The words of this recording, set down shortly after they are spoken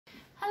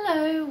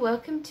Hello,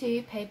 welcome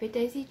to Paper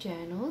Daisy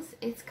Journals.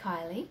 It's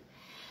Kylie.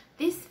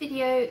 This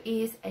video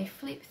is a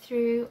flip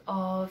through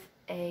of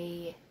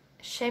a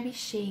Shabby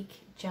Chic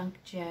junk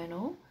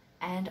journal,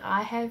 and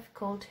I have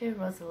called her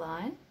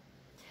Roseline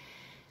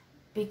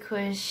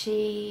because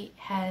she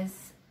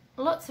has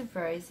lots of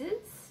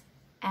roses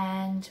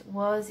and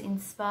was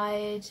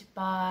inspired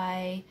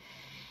by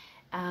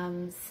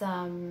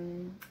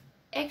some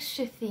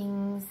extra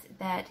things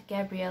that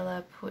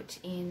Gabriella put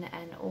in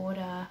an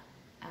order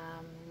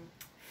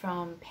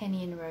from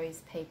Penny and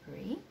Rose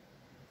Papery,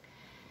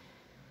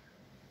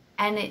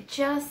 and it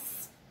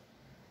just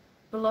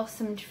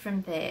blossomed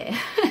from there.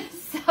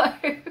 So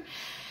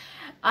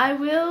I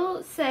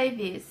will say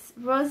this,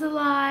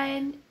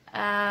 Roseline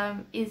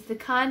is the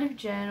kind of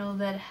journal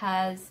that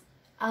has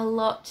a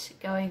lot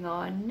going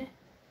on.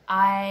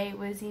 I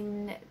was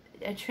in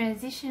a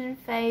transition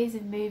phase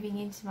of moving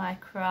into my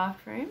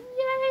craft room,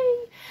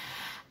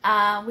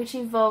 yay, which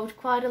involved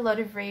quite a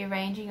lot of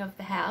rearranging of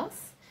the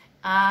house.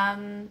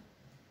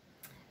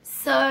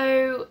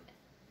 So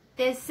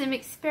there's some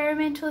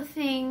experimental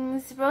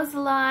things.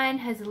 Roseline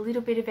has a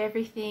little bit of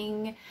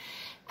everything.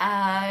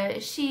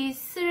 She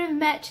sort of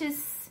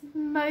matches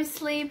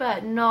mostly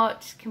but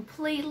not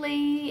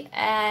completely,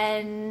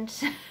 and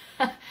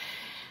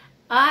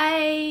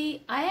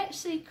I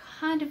actually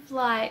kind of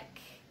like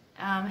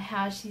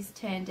how she's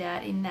turned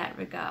out in that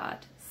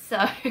regard.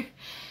 So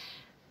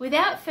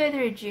without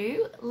further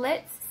ado,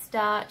 let's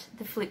start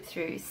the flip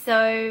through.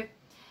 So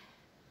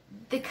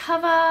the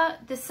cover,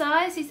 the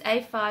size is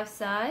A5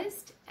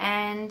 sized,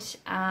 and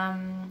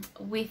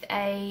with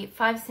a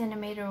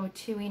 5cm or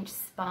 2-inch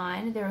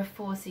spine. There are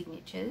 4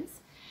 signatures.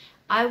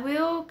 I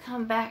will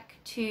come back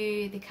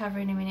to the cover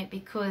in a minute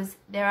because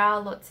there are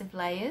lots of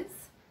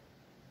layers.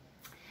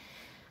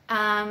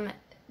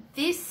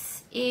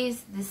 This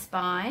is the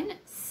spine,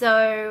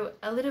 so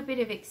a little bit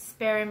of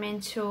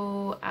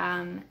experimental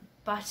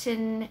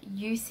button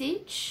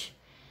usage,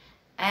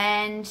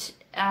 and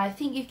I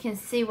think you can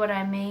see what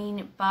I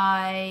mean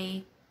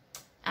by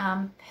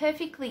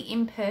perfectly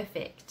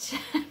imperfect,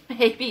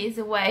 maybe is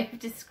a way of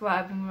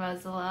describing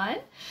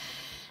Roseline.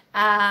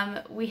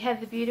 We have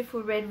the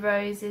beautiful red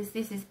roses.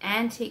 This is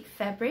antique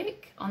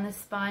fabric on the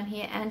spine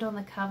here and on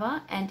the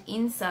cover and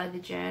inside the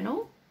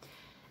journal.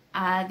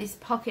 This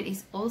pocket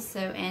is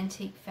also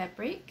antique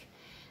fabric.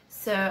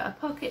 So a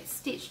pocket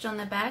stitched on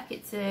the back.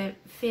 It's a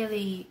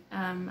fairly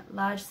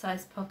large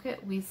size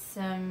pocket with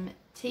some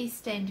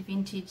tea-stained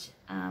vintage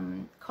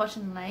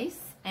cotton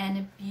lace and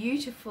a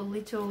beautiful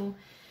little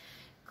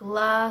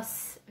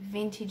glass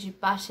vintage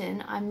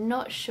button. I'm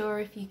not sure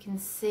if you can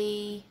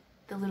see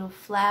the little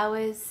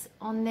flowers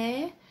on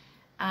there,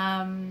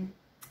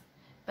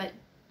 but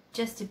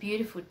just a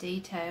beautiful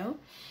detail.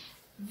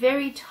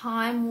 Very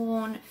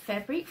time-worn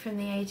fabric from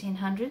the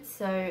 1800s,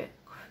 so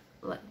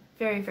like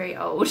very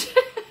old.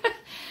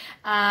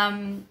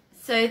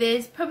 So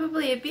there's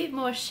probably a bit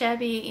more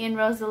shabby in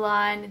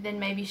Roseline than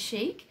maybe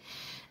chic,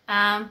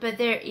 but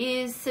there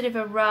is sort of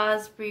a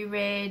raspberry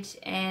red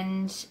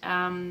and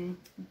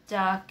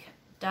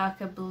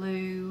darker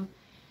blue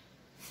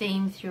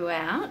theme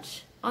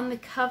throughout. On the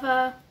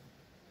cover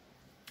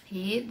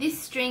here, this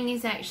string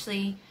is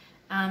actually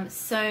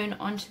sewn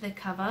onto the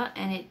cover,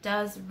 and it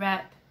does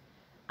wrap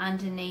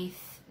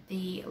underneath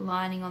the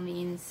lining on the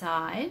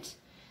inside,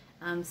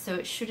 so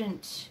it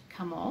shouldn't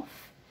come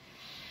off.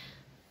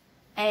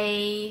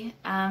 A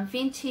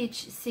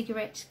vintage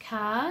cigarette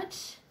card,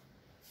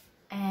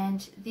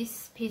 and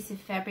this piece of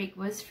fabric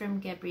was from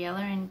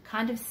Gabriella and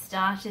kind of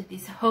started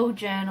this whole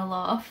journal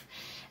off,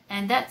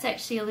 and that's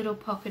actually a little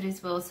pocket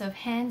as well. So I've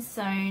hand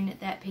sewn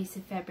that piece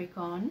of fabric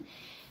on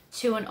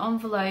to an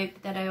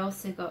envelope that I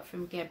also got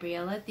from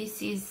Gabriella.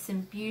 This is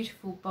some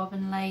beautiful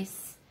bobbin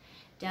lace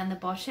down the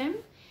bottom.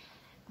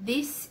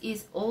 This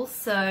is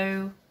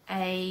also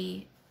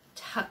a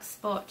tuck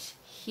spot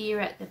here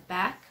at the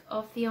back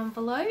of the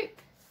envelope,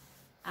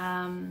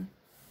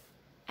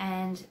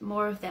 and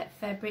more of that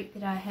fabric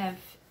that I have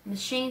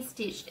machine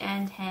stitched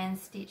and hand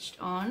stitched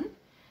on.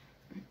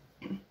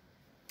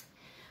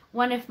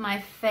 One of my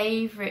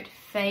favorite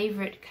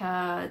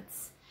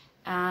cards.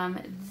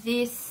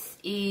 This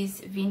is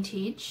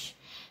vintage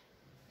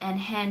and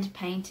hand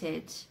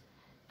painted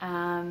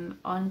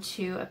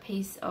onto a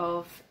piece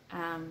of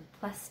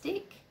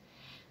plastic,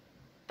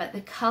 but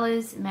the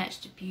colors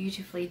matched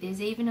beautifully. There's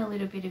even a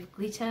little bit of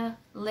glitter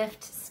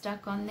left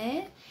stuck on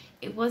there.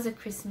 It was a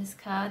Christmas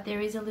card.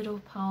 There is a little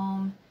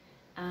poem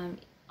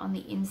on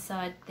the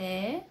inside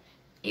there.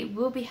 It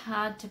will be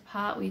hard to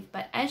part with,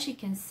 but as you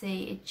can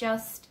see,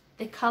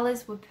 the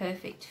colors were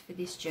perfect for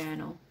this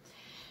journal.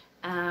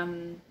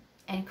 And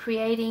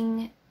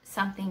creating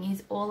something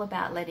is all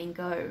about letting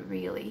go,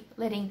 really.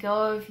 Letting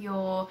go of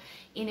your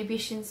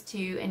inhibitions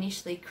to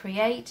initially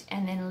create,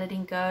 and then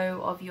letting go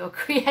of your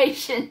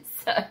creation.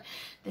 So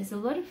there's a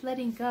lot of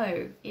letting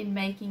go in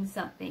making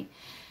something.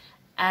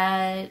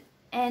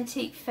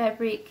 Antique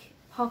fabric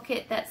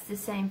pocket, that's the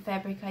same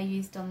fabric I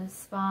used on the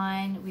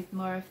spine with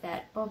more of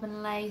that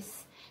bobbin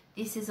lace.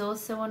 This is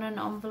also on an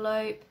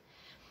envelope,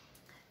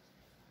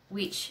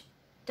 which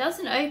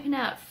Doesn't open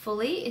out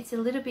fully. It's a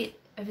little bit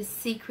of a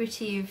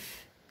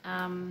secretive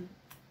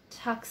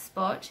tuck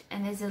spot,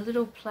 and there's a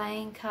little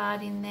playing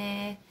card in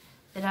there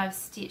that I've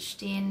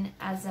stitched in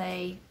as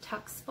a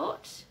tuck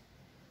spot,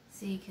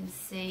 so you can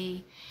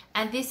see.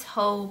 And this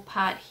whole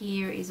part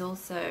here is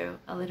also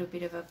a little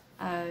bit of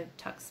a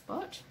tuck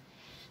spot.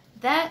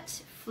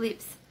 That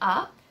flips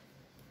up,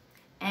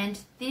 and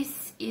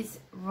this is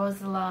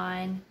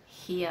Roseline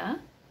here,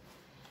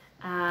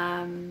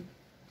 and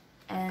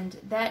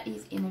that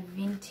is in a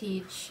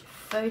vintage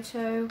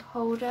photo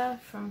holder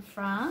from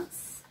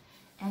France,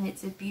 and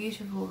it's a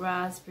beautiful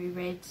raspberry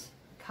red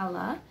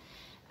colour.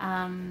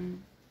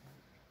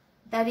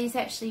 That is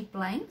actually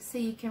blank, so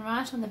you can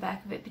write on the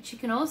back of it, but you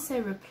can also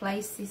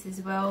replace this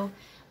as well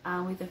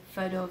with a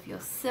photo of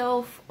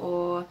yourself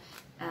or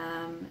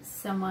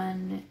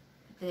someone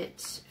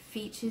that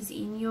features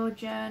in your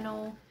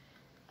journal,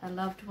 a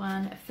loved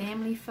one, a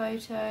family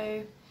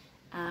photo.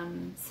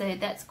 So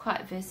that's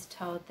quite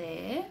versatile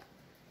there.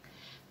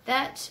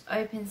 That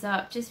opens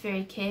up just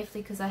very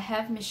carefully because I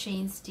have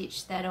machine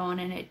stitched that on,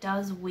 and it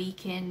does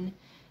weaken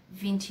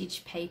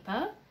vintage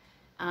paper.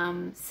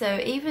 So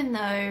even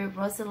though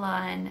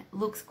Roseline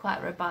looks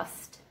quite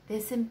robust,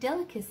 there's some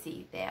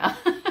delicacy there.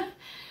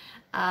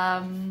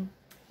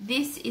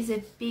 This is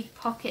a big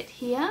pocket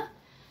here,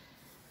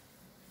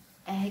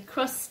 a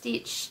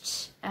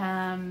cross-stitched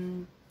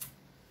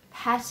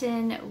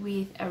pattern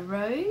with a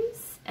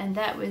rose, and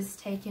that was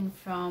taken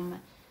from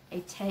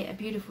a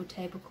beautiful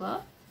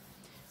tablecloth.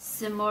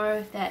 Some more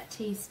of that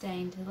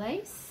tea-stained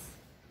lace,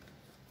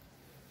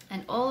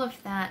 and all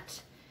of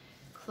that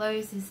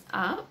closes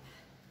up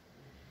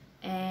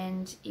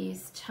and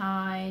is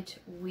tied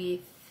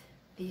with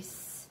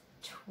this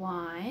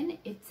twine.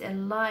 It's a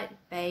light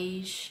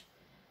beige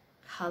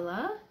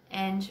colour,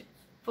 and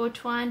for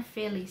twine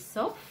fairly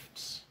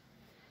soft.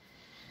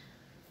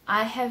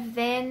 I have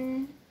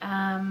then,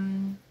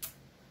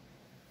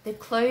 the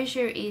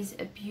closure is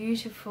a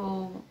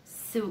beautiful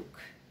silk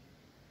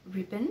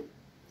ribbon.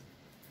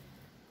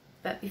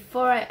 But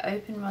before I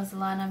open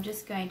Roseline, I'm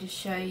just going to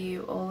show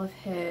you all of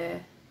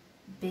her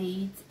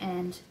beads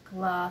and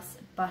glass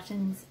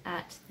buttons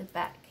at the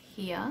back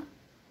here.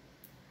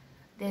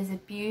 There's a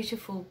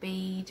beautiful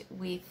bead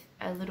with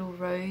a little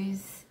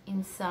rose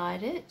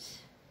inside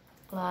it,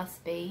 glass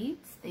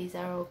beads, these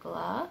are all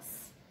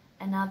glass.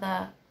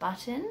 Another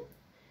button,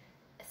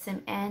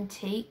 some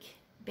antique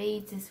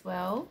beads as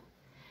well,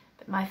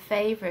 but my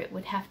favourite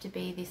would have to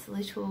be this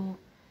little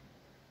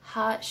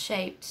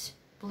heart-shaped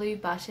blue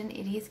button.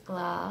 It is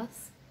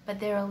glass,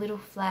 but there are little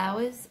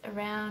flowers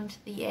around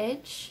the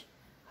edge.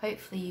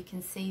 Hopefully you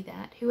can see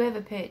that. Whoever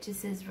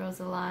purchases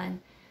Roseline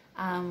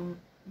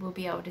will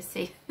be able to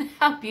see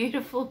how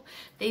beautiful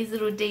these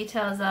little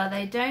details are.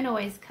 They don't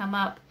always come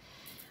up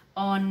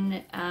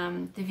on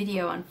the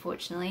video,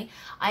 unfortunately.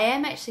 I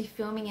am actually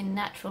filming in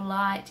natural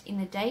light in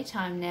the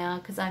daytime now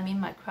because I'm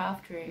in my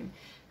craft room,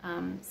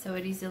 so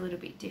it is a little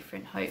bit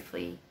different.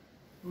 Hopefully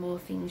more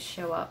things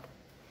show up.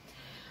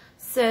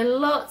 So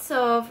lots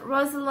of,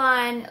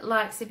 Roseline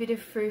likes a bit of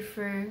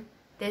frou-frou.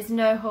 There's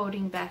no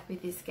holding back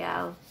with this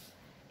gal.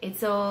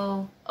 It's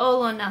all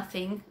or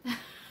nothing.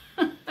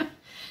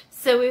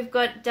 So we've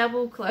got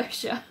double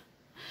closure.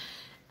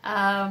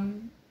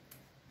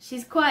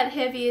 She's quite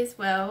heavy as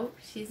well.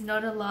 She's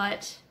not a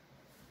light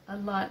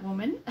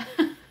woman.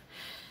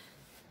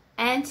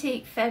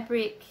 Antique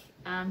fabric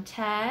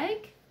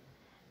tag,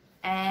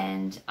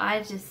 and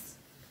I just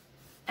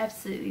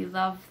absolutely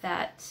love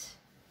that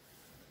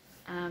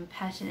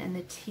pattern, and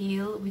the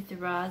teal with the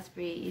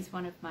raspberry is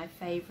one of my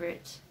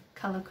favorite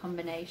color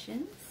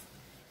combinations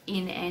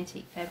in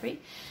antique fabric.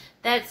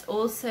 That's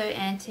also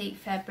antique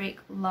fabric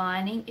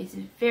lining. It's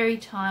very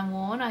time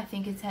worn. I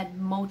think it's had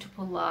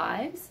multiple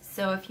lives,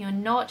 so if you're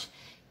not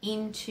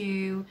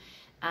into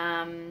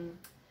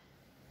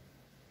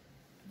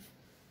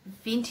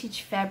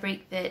vintage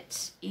fabric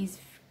that is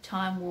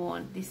time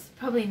worn, this is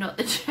probably not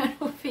the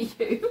journal for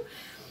you.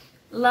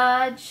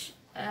 Large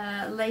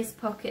lace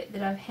pocket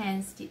that I've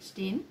hand stitched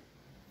in.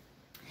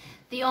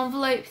 The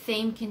envelope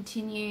theme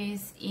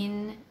continues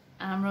in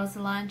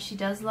Roseline. She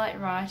does like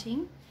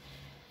writing.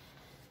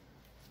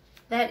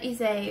 That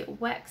is a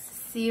wax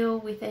seal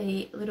with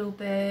a little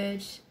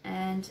bird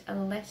and a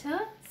letter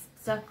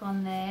stuck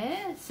on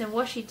there. Some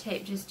washi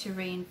tape just to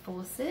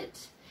reinforce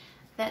it.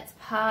 That's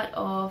part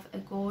of a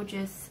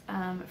gorgeous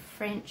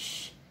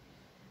French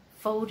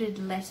folded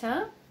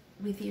letter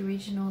with the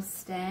original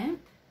stamp.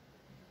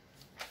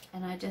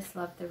 And I just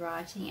love the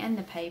writing and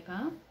the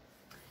paper.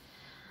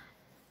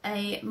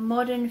 A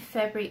modern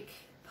fabric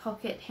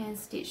pocket hand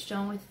stitched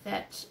on with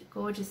that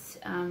gorgeous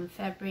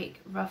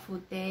fabric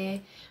ruffled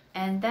there,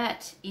 and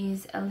that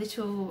is a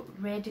little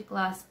red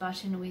glass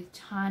button with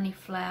tiny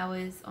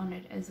flowers on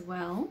it as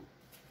well.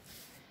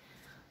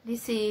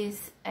 This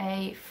is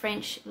a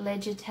French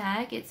ledger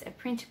tag. It's a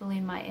printable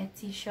in my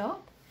Etsy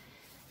shop,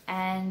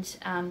 and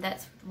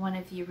that's one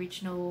of the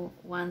original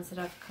ones that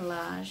I've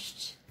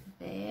collaged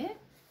there.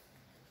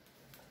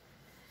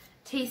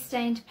 Tea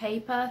stained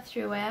paper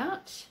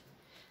throughout.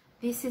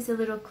 This is a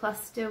little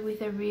cluster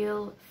with a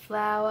real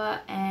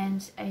flower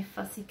and a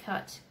fussy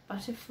cut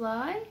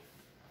butterfly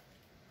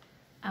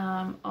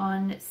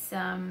on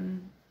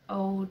some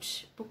old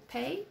book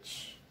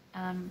page,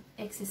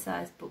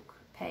 exercise book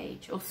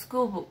page, or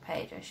school book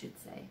page I should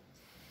say.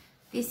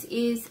 This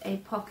is a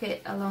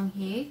pocket along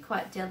here,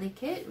 quite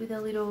delicate, with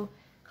a little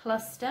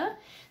cluster.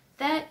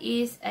 That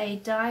is a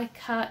die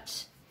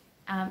cut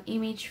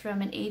image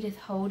from an Edith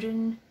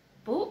Holden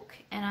book,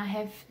 and I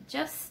have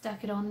just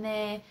stuck it on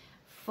there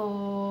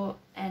for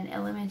an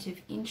element of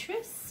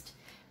interest,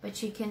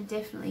 but you can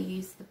definitely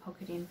use the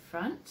pocket in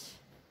front.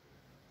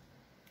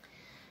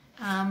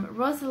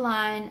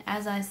 Roseline,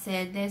 as I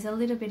said, there's a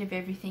little bit of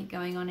everything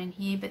going on in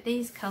here, but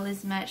these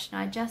colours match, and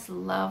I just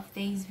love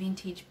these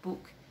vintage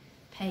book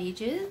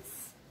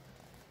pages.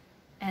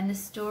 And the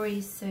story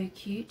is so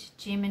cute,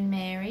 Jim and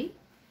Mary.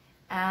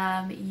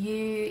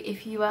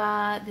 If you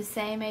are the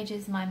same age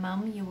as my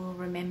mum, you will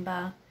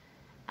remember,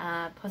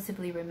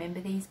 possibly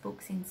remember these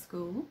books in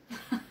school.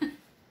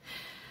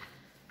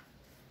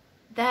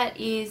 That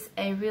is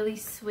a really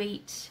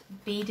sweet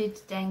beaded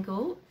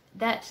dangle.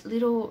 That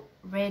little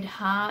red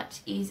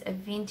heart is a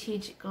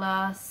vintage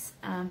glass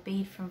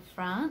bead from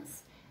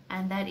France,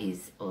 and that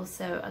is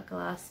also a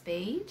glass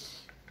bead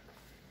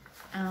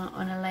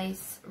on a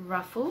lace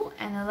ruffle,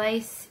 and the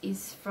lace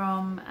is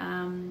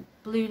from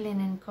Blue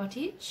Linen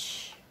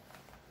Cottage.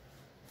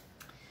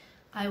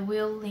 I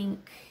will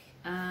link,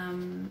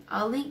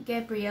 I'll link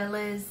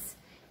Gabriella's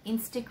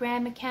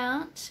Instagram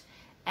account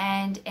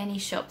and any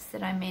shops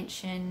that I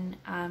mention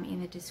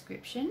in the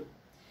description.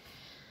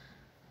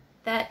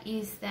 That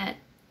is that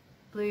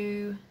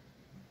blue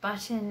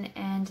button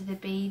and the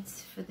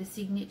beads for the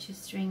signature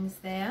strings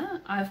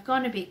there. I've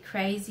gone a bit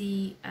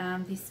crazy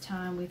this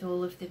time with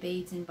all of the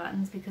beads and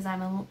buttons because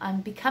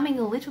I'm becoming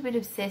a little bit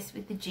obsessed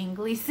with the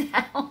jingly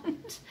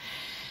sound.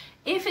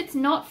 If it's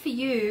not for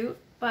you,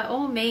 by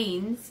all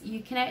means,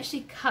 you can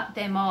actually cut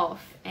them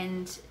off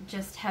and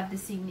just have the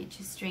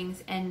signature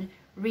strings and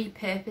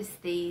repurpose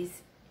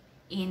these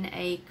in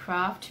a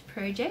craft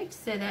project.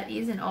 So that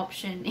is an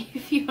option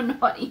if you're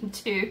not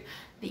into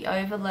the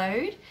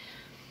overload.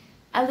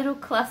 A little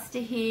cluster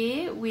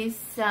here with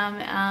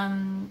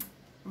some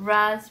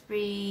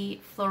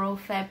raspberry floral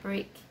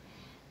fabric,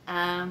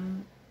 a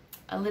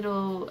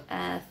little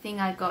thing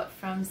I got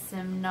from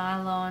some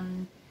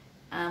nylon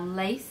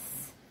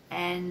lace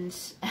and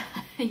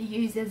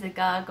use as a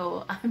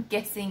gargle, I'm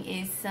guessing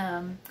is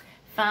some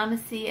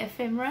pharmacy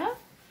ephemera.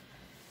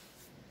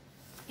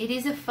 It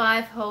is a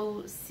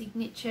 5-hole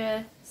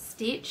signature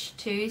stitch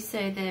too,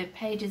 so the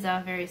pages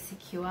are very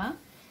secure.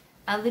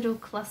 A little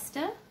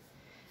cluster.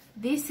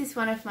 This is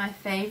one of my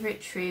favourite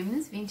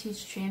trims,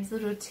 vintage trims,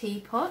 little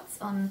teapots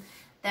on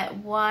that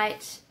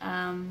white,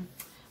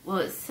 well,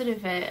 it's sort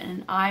of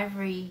an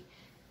ivory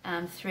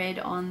thread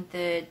on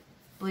the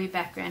blue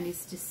background.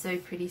 Is just so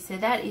pretty. So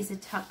that is a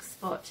tuck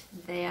spot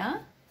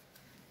there.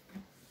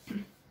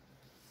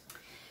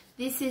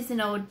 This is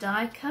an old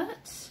die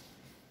cut,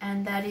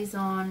 and that is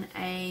on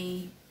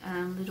a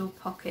little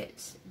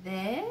pocket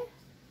there.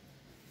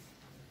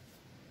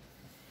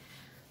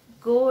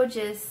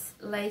 Gorgeous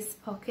lace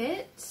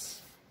pocket,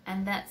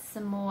 and that's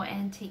some more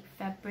antique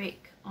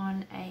fabric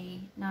on a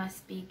nice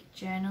big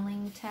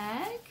journaling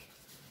tag.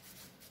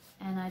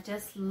 And I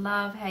just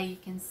love how you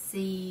can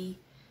see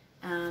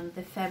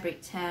the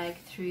fabric tag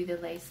through the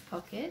lace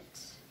pocket.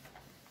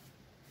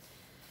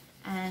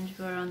 And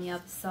we're on the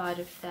other side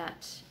of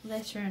that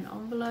letter and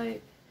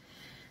envelope.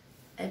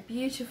 A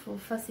beautiful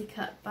fussy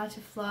cut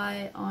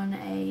butterfly on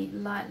a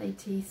lightly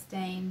tea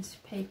stained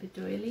paper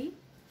doily.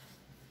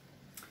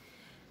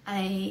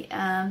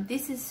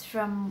 This is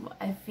from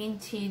a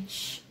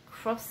vintage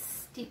cross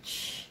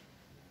stitch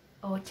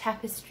or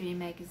tapestry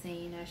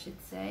magazine, I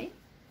should say,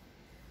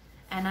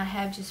 and I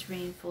have just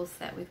reinforced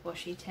that with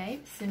washi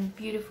tape. Some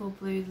beautiful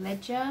blue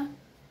ledger,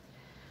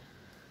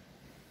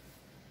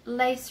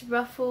 lace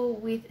ruffle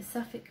with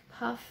Suffolk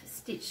puff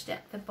stitched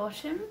at the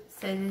bottom,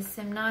 so there's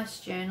some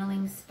nice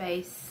journaling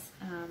space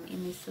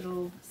in this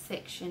little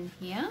section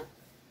here.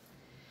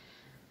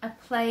 A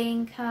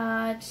playing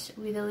card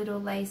with a little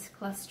lace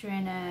cluster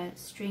and a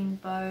string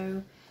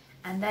bow,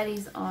 and that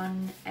is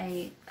on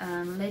a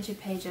ledger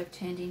page I've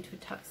turned into a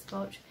tuck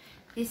spot.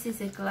 This is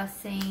a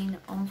glassine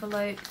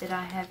envelope that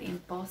I have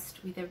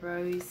embossed with a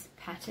rose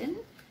pattern,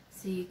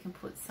 so you can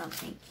put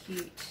something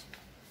cute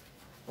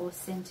or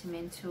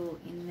sentimental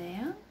in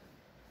there.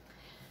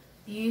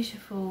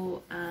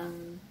 Beautiful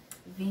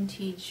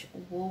vintage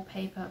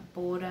wallpaper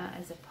border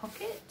as a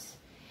pocket.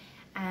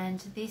 And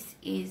this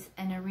is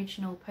an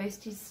original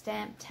postage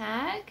stamp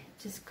tag,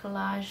 just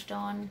collaged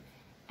on,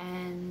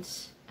 and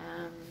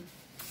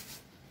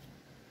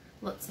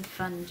lots of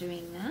fun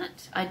doing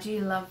that. I do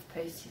love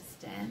postage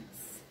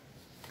stamps.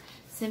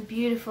 Some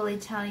beautiful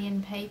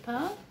Italian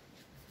paper.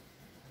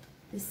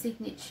 The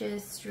signature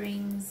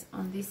strings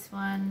on this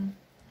one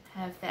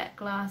have that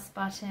glass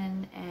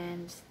button,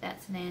 and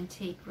that's an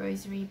antique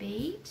rosary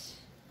bead.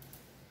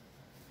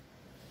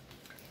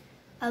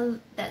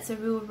 That's a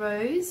real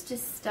rose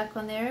just stuck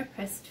on there, a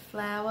pressed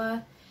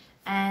flower.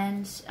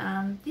 And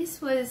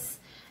this was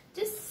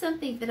just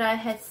something that I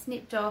had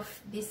snipped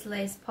off this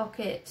lace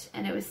pocket,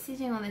 and it was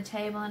sitting on the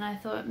table, and I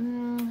thought,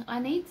 I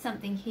need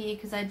something here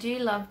because I do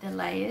love the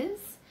layers.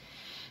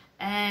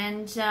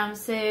 And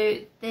so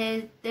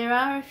there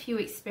are a few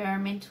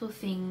experimental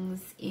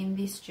things in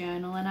this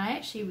journal, and I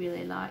actually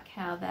really like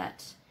how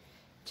that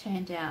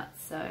turned out.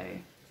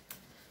 So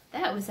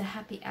that was a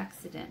happy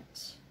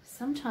accident.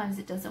 Sometimes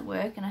it doesn't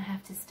work and I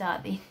have to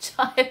start the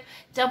entire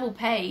double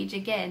page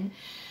again.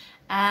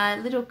 A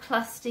little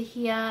cluster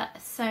here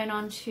sewn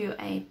onto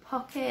a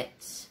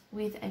pocket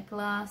with a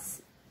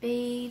glass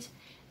bead,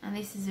 and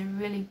this is a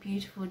really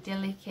beautiful,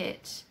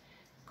 delicate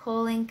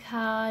calling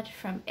card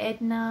from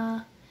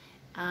Edna.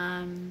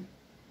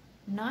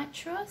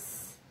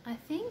 Nitros, I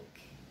think,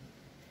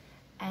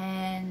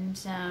 and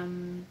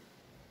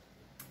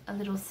a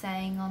little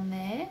saying on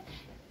there.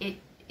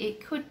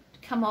 It could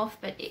come off,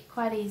 but it's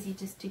quite easy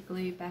just to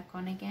glue back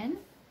on again.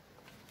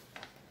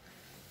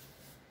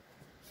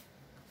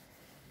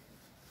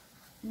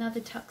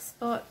 Another tuck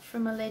spot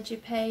from a ledger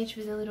page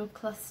with a little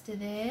cluster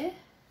there,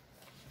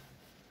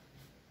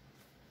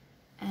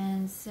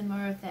 and some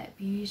more of that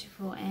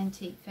beautiful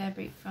antique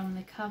fabric from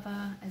the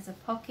cover as a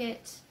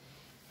pocket.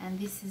 And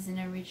this is an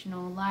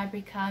original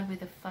library card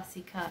with a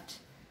fussy cut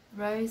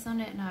rose on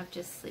it, and I've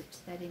just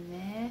slipped that in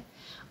there.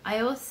 I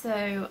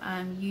also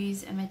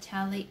use a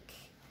metallic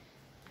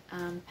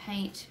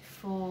paint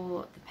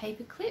for the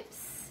paper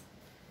clips,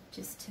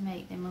 just to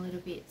make them a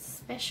little bit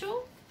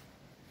special.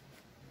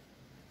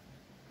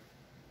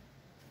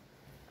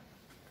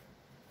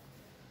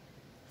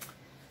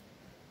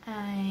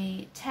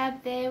 A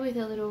tab there with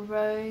a little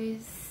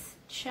rose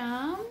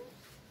charm.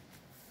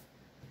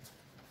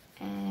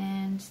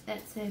 And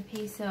that's a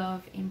piece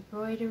of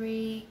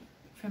embroidery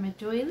from a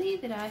doily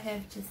that I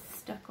have just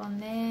stuck on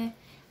there,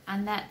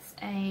 and that's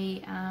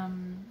a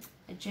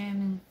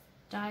German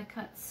die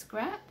cut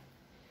scrap,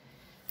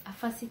 a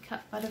fussy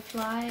cut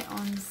butterfly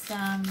on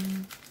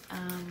some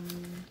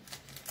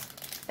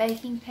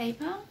baking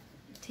paper,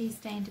 tea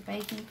stained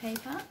baking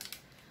paper.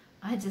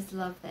 I just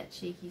love that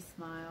cheeky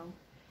smile.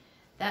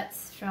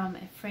 That's from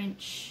a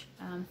French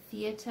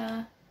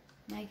theatre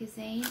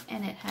magazine,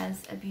 and it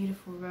has a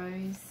beautiful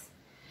rose.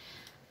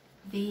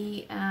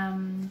 The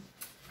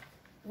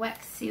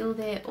wax seal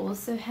there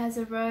also has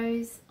a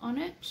rose on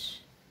it,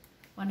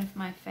 one of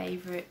my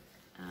favourite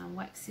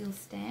wax seal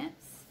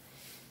stamps,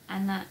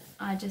 and that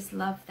I just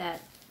love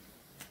that.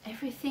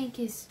 Everything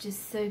is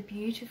just so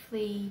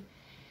beautifully,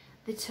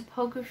 the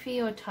typography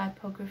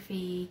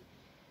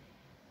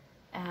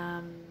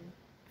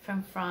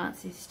from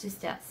France is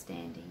just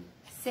outstanding,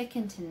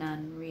 second to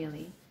none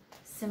really.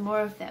 Some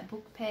more of that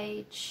book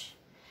page,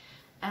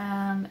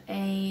 an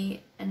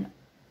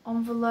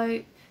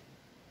envelope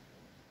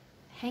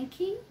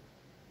hanky,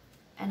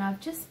 and I've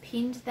just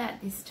pinned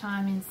that this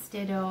time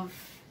instead of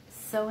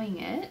sewing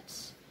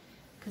it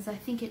because I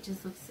think it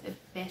just looks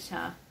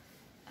better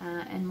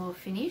and more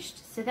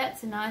finished. So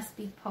that's a nice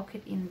big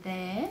pocket in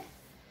there,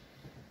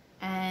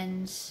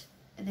 and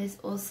there's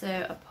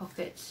also a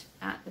pocket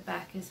at the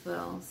back as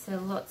well, so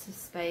lots of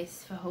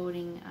space for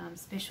holding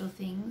special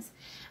things.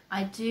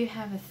 I do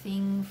have a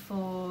thing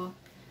for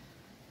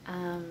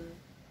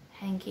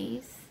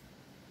hankies.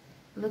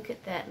 Look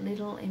at that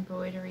little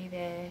embroidery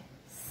there,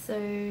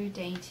 so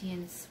dainty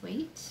and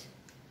sweet.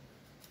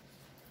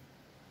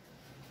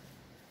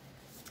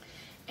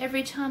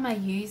 Every time I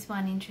use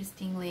one,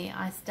 interestingly,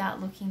 I start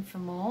looking for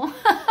more.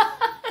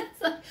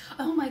 It's like,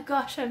 oh my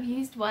gosh, I've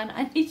used one,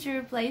 I need to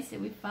replace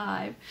it with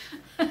 5.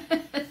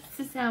 This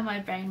is how my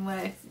brain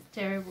works, it's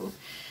terrible.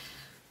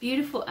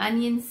 Beautiful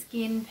onion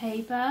skin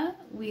paper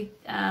with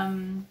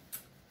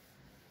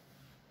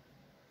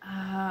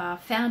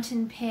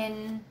fountain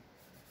pen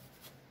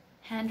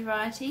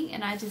handwriting,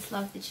 and I just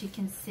love that you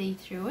can see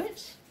through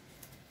it.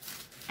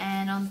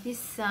 And on this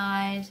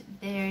side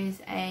there is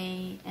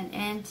an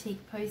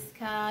antique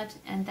postcard,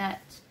 and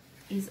that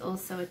is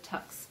also a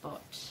tuck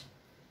spot.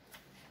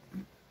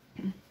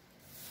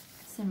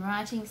 Some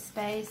writing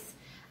space,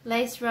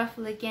 lace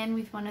ruffle again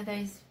with one of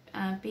those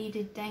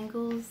beaded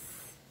dangles,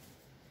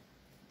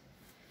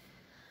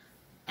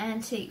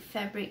 antique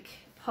fabric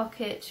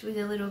pocket with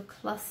a little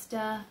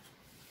cluster,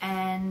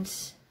 and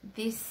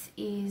this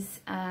is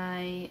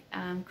a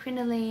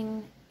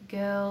crinoline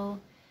girl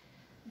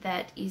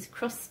that is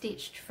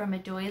cross-stitched from a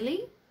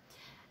doily,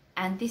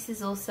 and this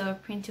is also a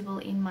printable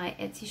in my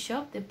Etsy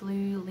shop, the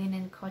blue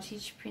linen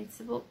cottage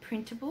printable.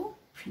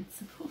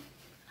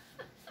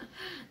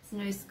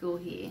 There's no school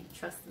here,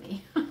 trust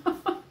me.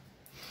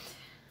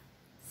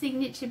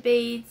 Signature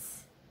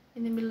beads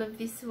in the middle of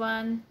this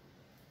one.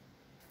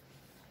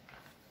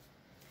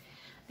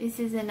 This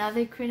is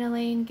another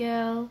crinoline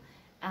girl,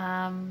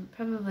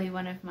 probably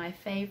one of my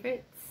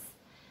favorites,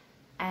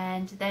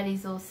 and that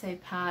is also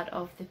part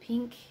of the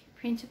pink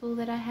printable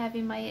that I have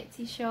in my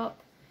Etsy shop.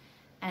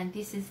 And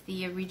this is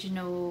the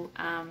original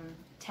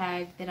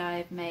tag that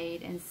I've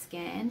made and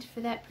scanned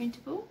for that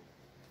printable.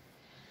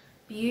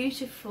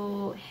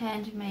 Beautiful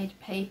handmade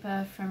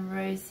paper from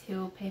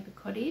Rosehill Paper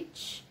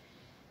Cottage,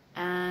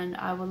 and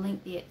I will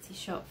link the Etsy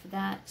shop for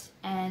that.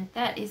 And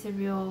that is a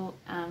real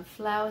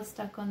flower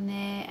stuck on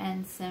there,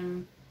 and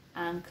some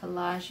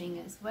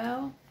collaging as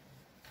well.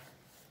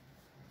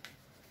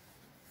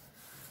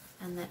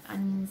 And that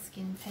onion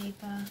skin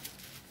paper.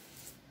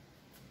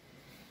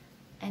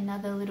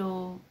 Another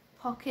little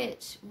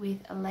pocket with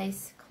a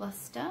lace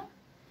cluster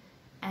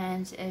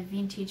and a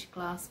vintage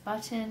glass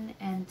button,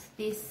 and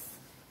this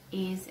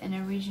is an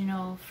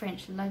original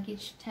French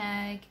luggage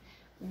tag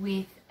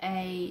with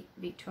a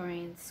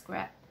Victorian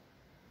scrap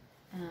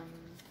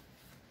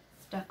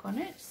stuck on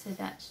it, so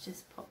that's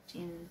just popped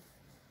in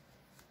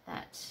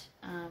that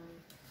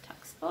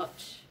tuck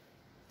spot.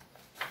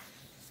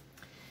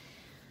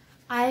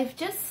 I've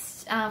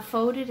just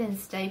folded and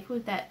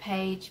stapled that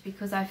page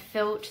because I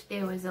felt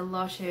there was a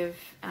lot of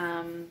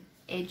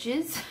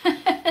edges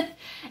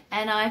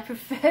and I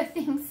prefer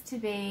things to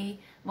be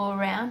more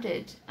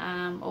rounded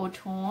or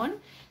torn,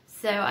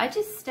 so I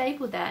just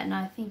stapled that, and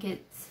I think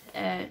it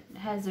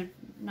has a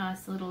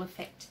nice little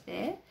effect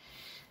there.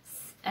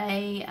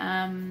 A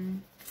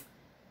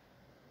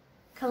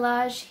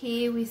collage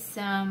here with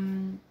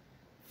some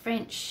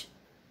French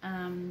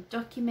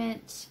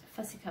document,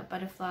 fussy cut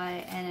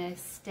butterfly, and a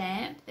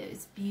stamp that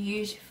was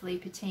beautifully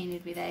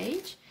patinaed with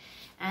age.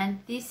 And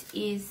this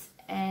is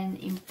an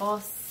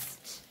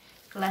embossed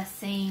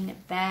glassine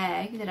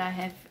bag that I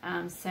have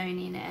sewn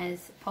in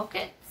as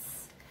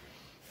pockets.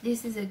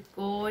 This is a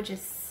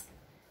gorgeous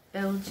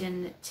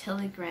Belgian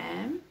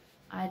telegram.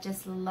 I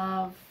just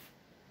love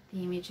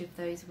the image of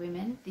those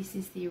women. This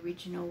is the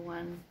original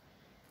one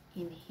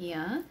in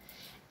here,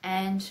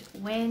 and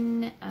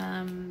when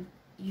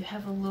you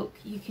have a look,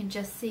 you can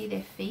just see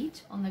their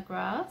feet on the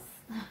grass.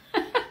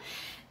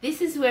 This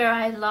is where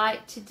I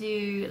like to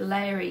do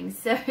layering.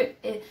 So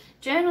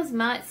journals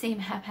might seem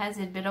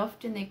haphazard, but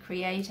often the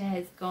creator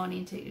has gone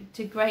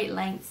into great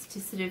lengths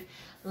to sort of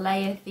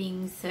layer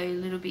things so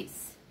little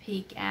bits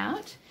peek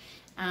out,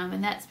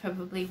 and that's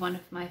probably one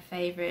of my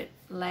favorite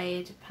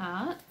layered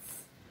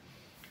parts.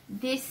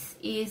 This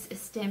is a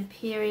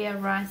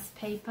Stamperia rice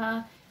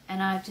paper,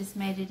 and I've just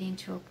made it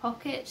into a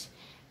pocket.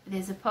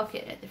 There's a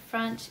pocket at the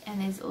front,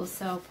 and there's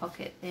also a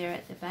pocket there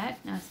at the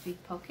back, nice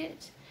big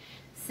pocket.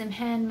 Some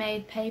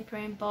handmade paper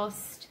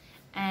embossed,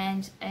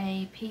 and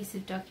a piece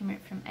of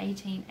document from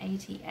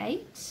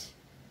 1888.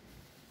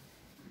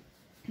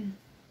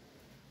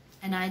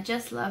 And I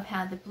just love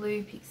how the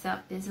blue picks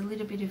up. There's a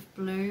little bit of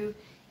blue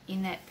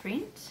in that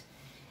print.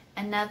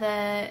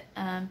 Another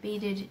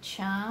beaded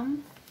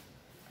charm.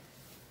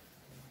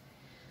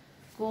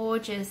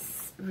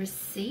 Gorgeous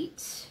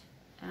receipt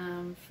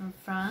from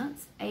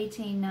France,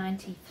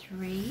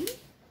 1893.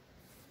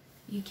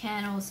 You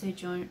can also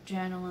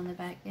journal on the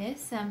back there.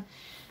 Some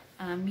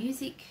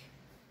music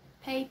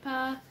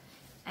paper,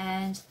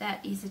 and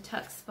that is a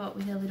tuck spot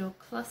with a little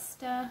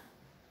cluster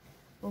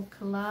or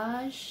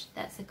collage.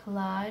 That's a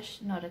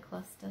collage, not a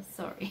cluster,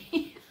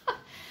 sorry.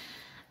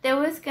 There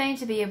was going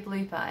to be a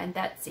blooper, and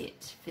that's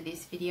it for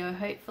this video,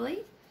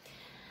 hopefully.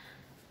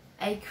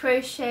 A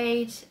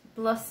crocheted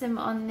blossom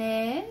on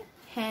there,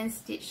 hand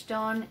stitched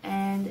on,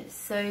 and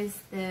sews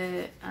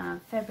the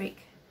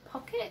fabric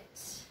pocket.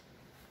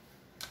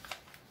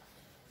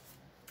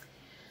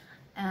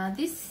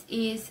 This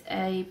is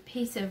a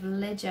piece of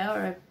ledger,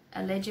 or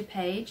a ledger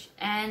page,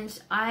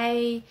 and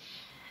I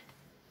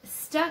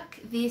stuck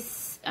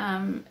this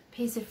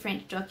piece of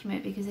French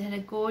document because it had a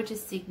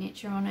gorgeous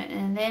signature on it,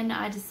 and then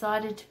I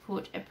decided to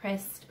put a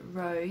pressed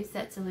rose.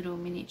 That's a little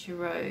miniature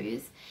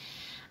rose.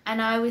 And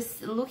I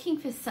was looking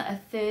for a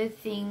third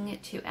thing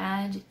to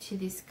add to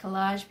this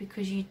collage,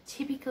 because you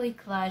typically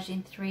collage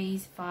in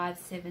 3s, 5s,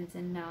 7s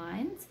and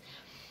 9s.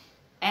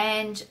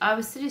 And I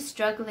was sort of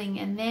struggling,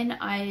 and then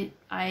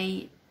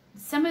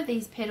some of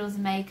these petals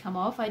may come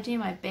off. I do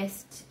my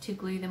best to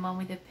glue them on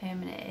with a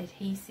permanent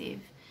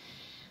adhesive.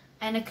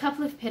 And a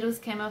couple of petals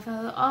came off, and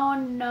I thought, oh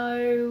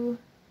no,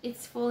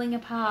 it's falling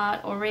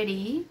apart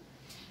already.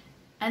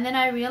 And then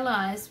I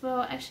realised,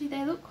 well, actually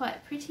they look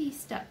quite pretty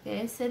stuck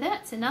there, so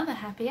that's another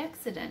happy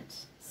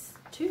accident. It's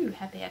 2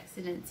 happy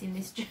accidents in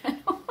this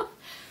journal.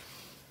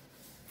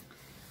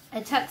 A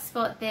tuck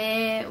spot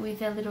there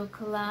with a little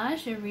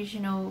collage,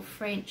 original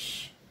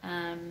French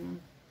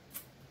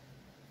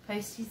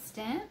postage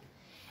stamp.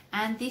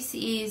 And this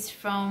is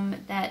from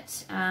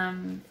that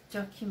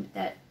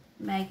that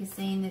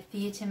magazine, the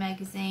theatre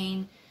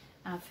magazine,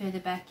 further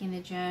back in the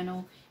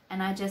journal.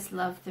 And I just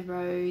love the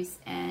rose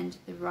and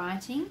the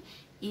writing.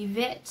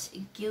 Yvette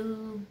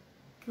Gilbert,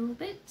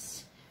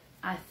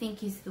 I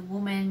think, is the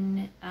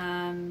woman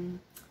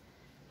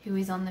who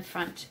is on the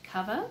front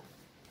cover.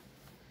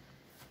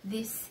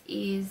 This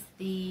is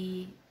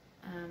the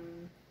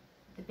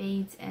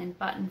beads and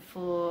button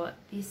for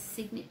this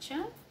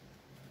signature.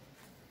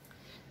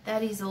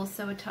 That is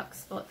also a tuck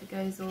spot that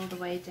goes all the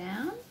way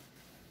down.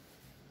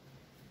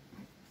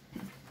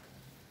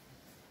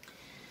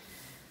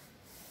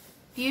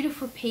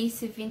 beautiful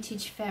piece of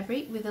vintage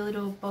fabric with a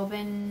little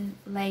bobbin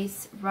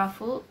lace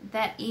ruffle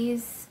that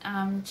is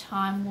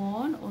time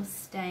worn or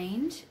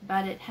stained,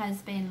 but it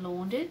has been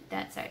laundered.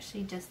 That's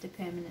actually just a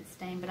permanent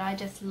stain, but I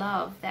just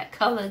love that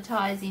color,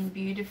 ties in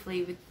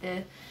beautifully with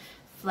the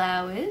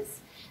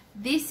flowers.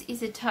 This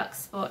is a tuck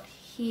spot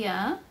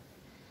here,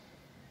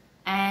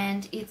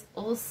 and it's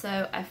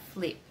also a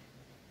flip.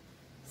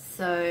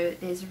 So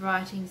there's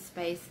writing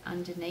space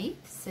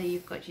underneath, so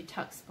you've got your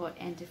tuck spot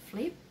and a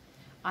flip.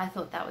 I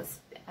thought that was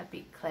a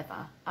bit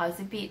clever. I was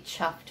a bit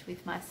chuffed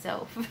with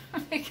myself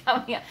for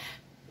coming up.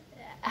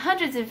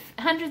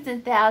 Hundreds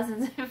and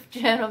thousands of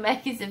journal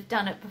makers have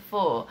done it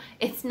before.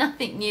 It's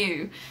nothing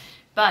new,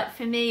 but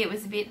for me it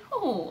was a bit,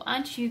 oh,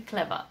 aren't you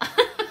clever?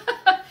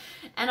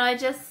 And I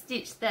just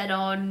stitched that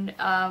on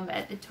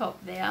at the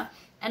top there.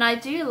 And I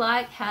do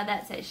like how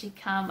that's actually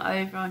come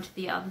over onto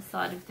the other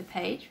side of the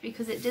page,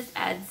 because it just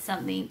adds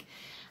something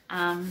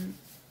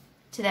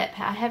to that.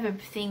 I have a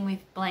thing with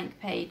blank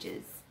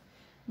pages,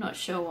 not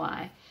sure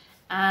why.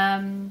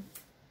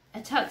 A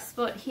tuck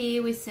spot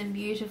here with some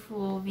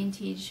beautiful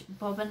vintage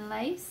bobbin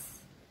lace,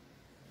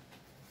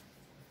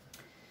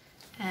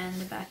 and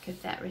the back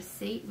of that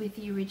receipt with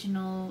the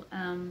original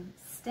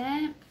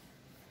stamp.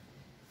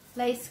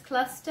 Lace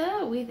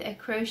cluster with a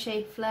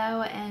crocheted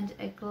flower and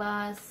a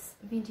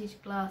vintage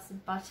glass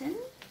button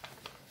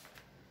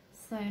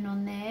sewn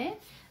on there.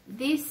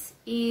 This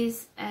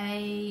is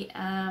a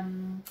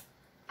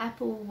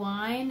apple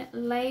wine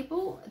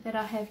label that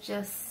I have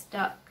just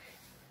stuck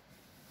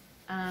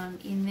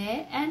in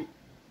there, and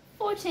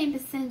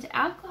 14%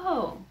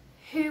 alcohol.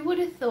 Who would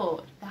have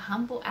thought the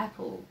humble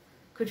apple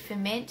could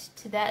ferment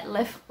to that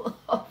level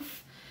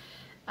of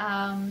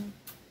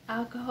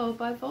alcohol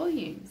by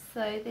volume?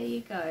 So there you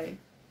go.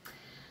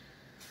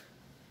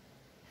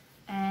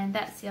 And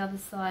that's the other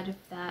side of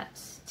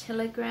that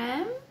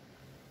telegram.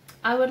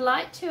 I would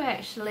like to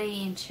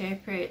actually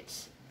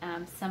interpret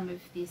some of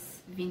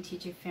this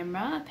vintage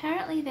ephemera.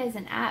 Apparently there's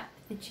an app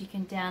that you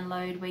can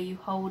download where you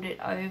hold it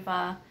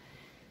over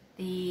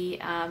the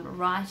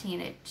writing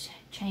and it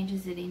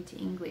changes it into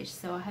English,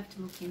 so I have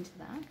to look into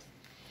that.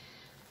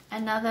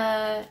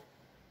 Another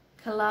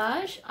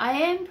collage. I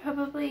am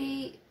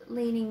probably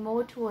leaning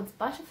more towards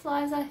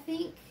butterflies, I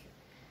think,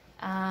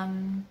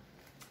 than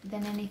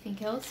anything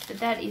else, but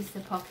that is the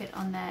pocket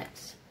on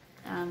that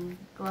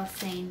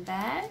glossine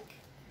bag.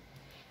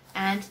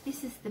 And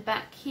this is the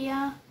back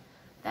here.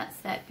 That's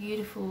that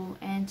beautiful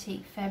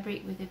antique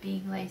fabric with a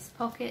big lace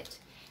pocket.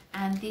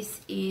 And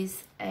this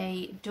is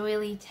a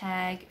doily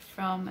tag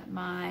from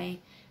my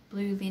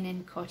blue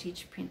linen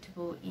cottage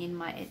printable in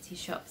my Etsy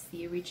shops,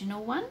 the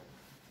original one.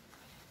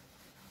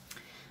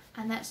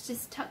 And that's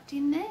just tucked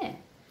in there.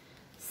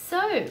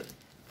 So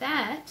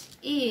that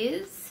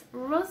is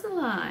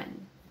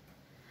Roseline.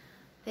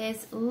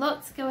 There's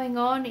lots going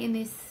on in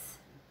this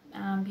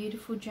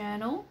beautiful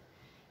journal,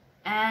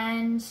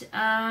 and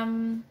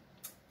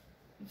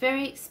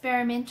very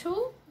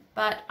experimental,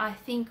 but I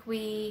think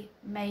we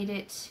made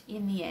it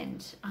in the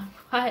end.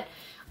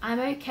 I'm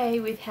okay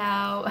with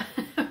how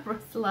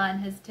Roseline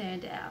has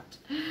turned out,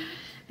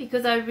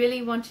 because I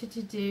really wanted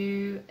to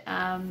do,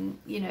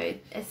 you know,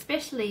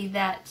 especially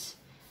that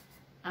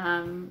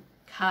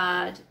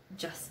card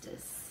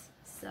justice.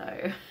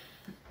 So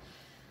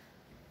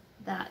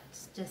that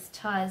just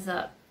ties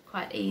up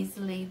quite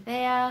easily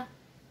there.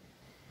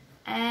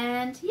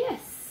 And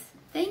yes,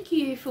 thank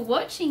you for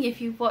watching.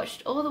 If you've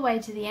watched all the way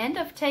to the end,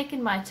 I've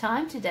taken my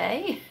time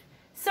today.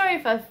 Sorry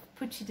if I've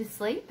put you to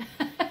sleep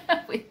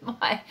with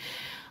my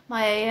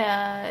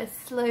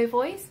slow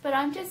voice, but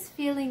I'm just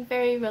feeling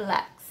very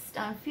relaxed.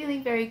 I'm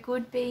feeling very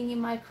good being in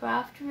my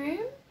craft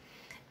room.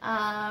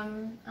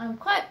 I'm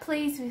quite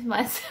pleased with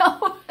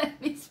myself at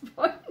this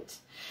point.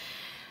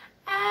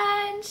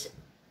 And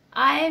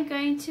I am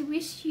going to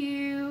wish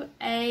you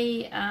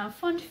a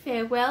fond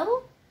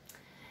farewell,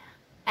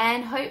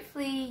 and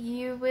hopefully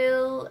you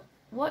will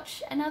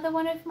watch another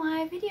one of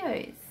my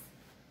videos.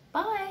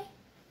 Bye!